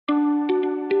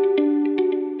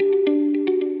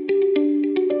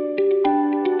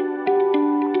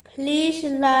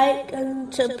like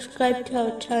and subscribe to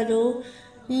our channel.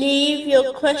 Leave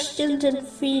your questions and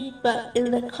feedback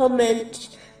in the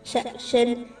comments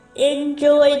section.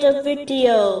 Enjoy the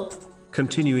video.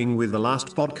 Continuing with the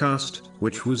last podcast,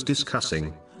 which was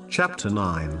discussing chapter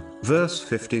 9, verse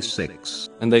 56.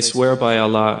 And they swear by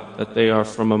Allah that they are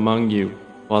from among you,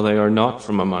 while they are not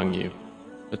from among you,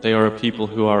 that they are a people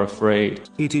who are afraid.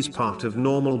 It is part of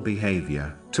normal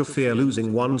behavior to fear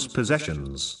losing one's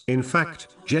possessions. In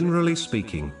fact, generally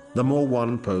speaking, the more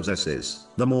one possesses,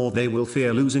 the more they will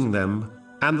fear losing them,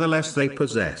 and the less they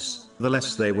possess, the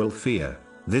less they will fear.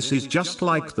 This is just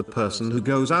like the person who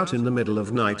goes out in the middle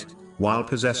of night, while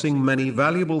possessing many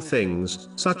valuable things,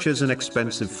 such as an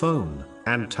expensive phone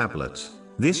and tablet.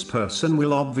 This person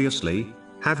will obviously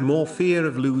have more fear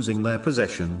of losing their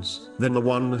possessions than the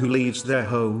one who leaves their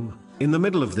home in the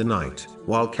middle of the night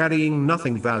while carrying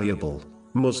nothing valuable.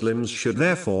 Muslims should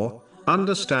therefore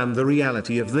understand the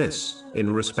reality of this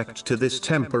in respect to this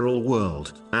temporal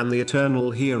world and the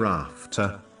eternal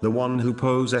hereafter. The one who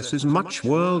possesses much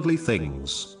worldly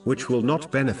things, which will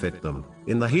not benefit them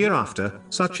in the hereafter,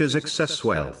 such as excess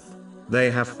wealth they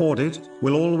have hoarded,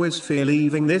 will always fear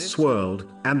leaving this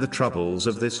world and the troubles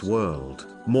of this world,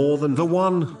 more than the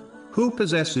one who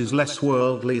possesses less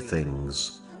worldly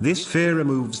things. This fear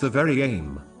removes the very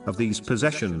aim of these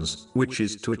possessions, which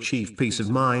is to achieve peace of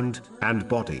mind and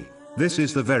body. This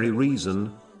is the very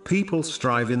reason people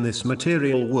strive in this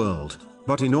material world.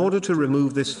 But in order to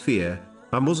remove this fear,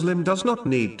 a Muslim does not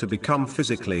need to become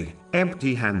physically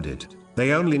empty-handed.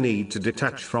 They only need to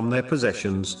detach from their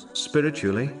possessions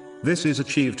spiritually. This is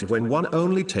achieved when one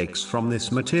only takes from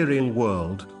this material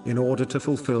world in order to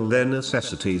fulfill their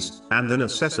necessities and the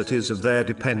necessities of their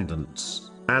dependents,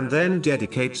 and then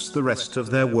dedicates the rest of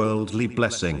their worldly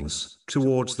blessings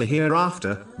towards the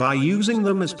hereafter by using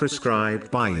them as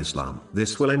prescribed by Islam.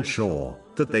 This will ensure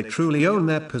that they truly own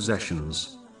their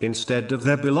possessions instead of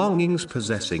their belongings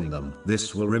possessing them.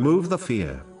 This will remove the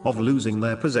fear of losing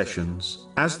their possessions,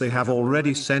 as they have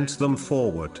already sent them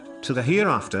forward to the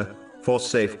hereafter for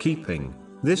safekeeping.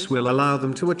 This will allow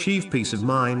them to achieve peace of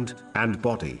mind and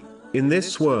body in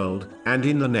this world and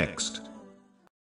in the next.